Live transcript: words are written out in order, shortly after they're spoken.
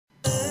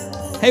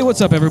Hey,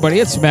 what's up, everybody?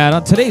 It's Matt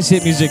on today's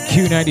Hit Music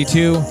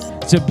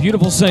Q92. It's a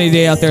beautiful sunny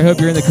day out there. Hope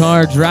you're in the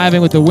car, driving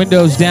with the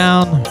windows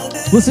down,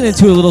 listening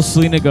to a little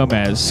Selena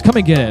Gomez. Come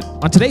and get it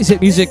on today's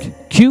Hit Music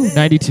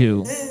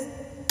Q92.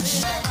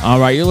 All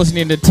right, you're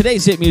listening to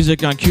today's Hit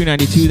Music on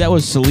Q92. That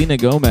was Selena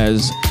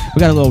Gomez. We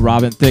got a little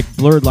Robin Thicke,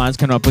 Blurred Lines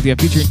coming up with you,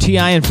 featuring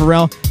T.I. and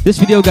Pharrell. This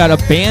video got a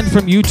ban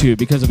from YouTube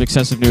because of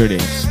excessive nudity.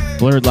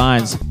 Blurred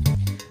Lines.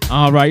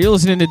 All right, you're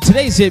listening to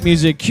today's Hit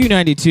Music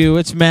Q92.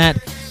 It's Matt.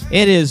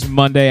 It is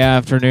Monday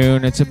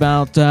afternoon. It's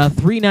about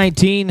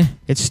 3:19.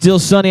 It's still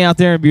sunny out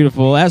there and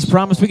beautiful. As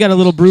promised, we got a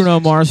little Bruno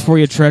Mars for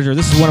you treasure.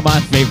 This is one of my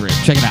favorites.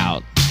 Check it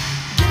out.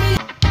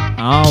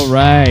 All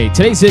right.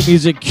 Today's Hit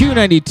Music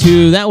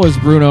Q92. That was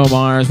Bruno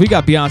Mars. We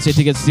got Beyonce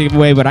tickets to give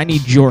away, but I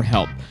need your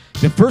help.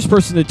 The first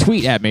person to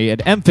tweet at me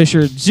at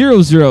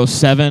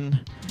mfisher007,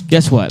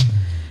 guess what?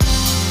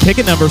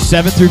 Ticket number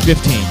 7 through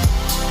 15.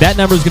 That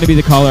number is going to be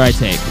the caller I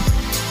take.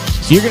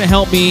 So you're going to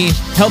help me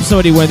help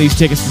somebody win these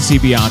tickets to see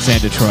Beyonce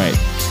in Detroit.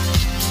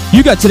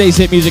 You got today's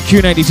Hit Music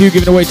Q92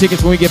 giving away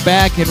tickets when we get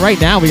back. And right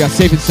now we got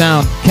Safe and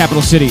Sound,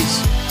 Capital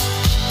Cities.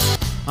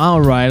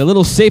 All right, a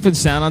little Safe and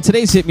Sound on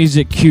today's Hit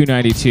Music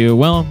Q92.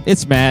 Well,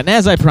 it's Matt. And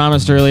as I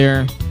promised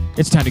earlier,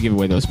 it's time to give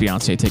away those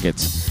Beyonce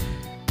tickets.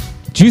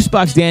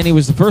 Juicebox Danny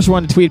was the first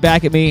one to tweet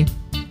back at me.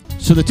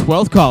 So the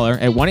 12th caller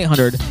at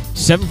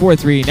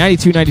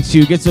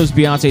 1-800-743-9292 gets those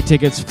Beyonce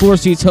tickets, floor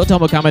seats,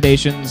 hotel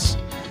accommodations.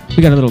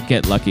 We got a little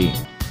Get Lucky.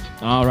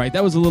 All right,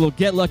 that was a little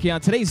Get Lucky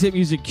on today's Hit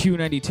Music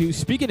Q92.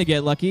 Speaking of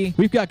Get Lucky,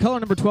 we've got caller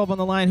number 12 on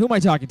the line. Who am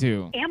I talking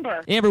to?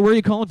 Amber. Amber, where are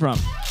you calling from?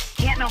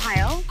 Canton,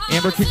 Ohio.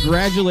 Amber,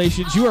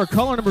 congratulations. You are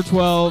caller number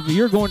 12.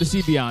 You're going to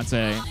see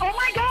Beyonce. Oh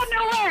my God,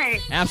 no way.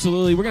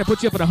 Absolutely. We're going to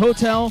put you up in a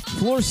hotel,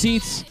 floor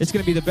seats. It's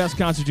going to be the best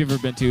concert you've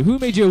ever been to. Who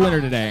made you a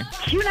winner today?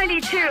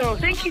 Q92.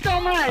 Thank you so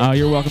much. Oh,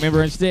 you're welcome,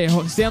 Amber. And stay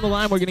on the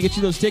line. We're going to get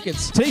you those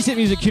tickets. Today's Hit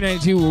Music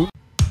Q92.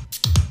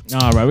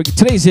 All right,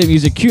 today's Hit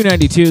Music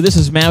Q92. This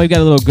is Matt. We've got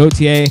a little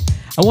Gautier.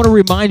 I want to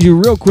remind you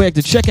real quick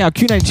to check out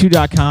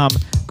Q92.com.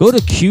 Go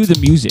to Q the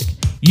Music.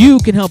 You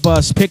can help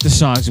us pick the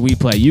songs we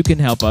play. You can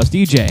help us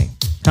DJ.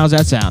 How's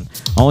that sound?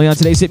 Only on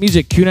today's Hit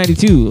Music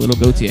Q92. Little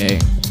Gautier.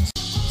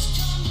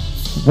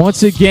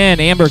 Once again,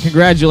 Amber,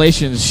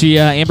 congratulations.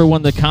 Amber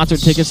won the concert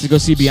tickets to go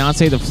see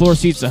Beyonce, the floor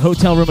seats, the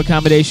hotel room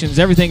accommodations,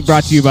 everything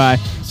brought to you by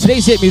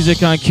today's Hit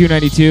Music on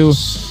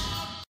Q92.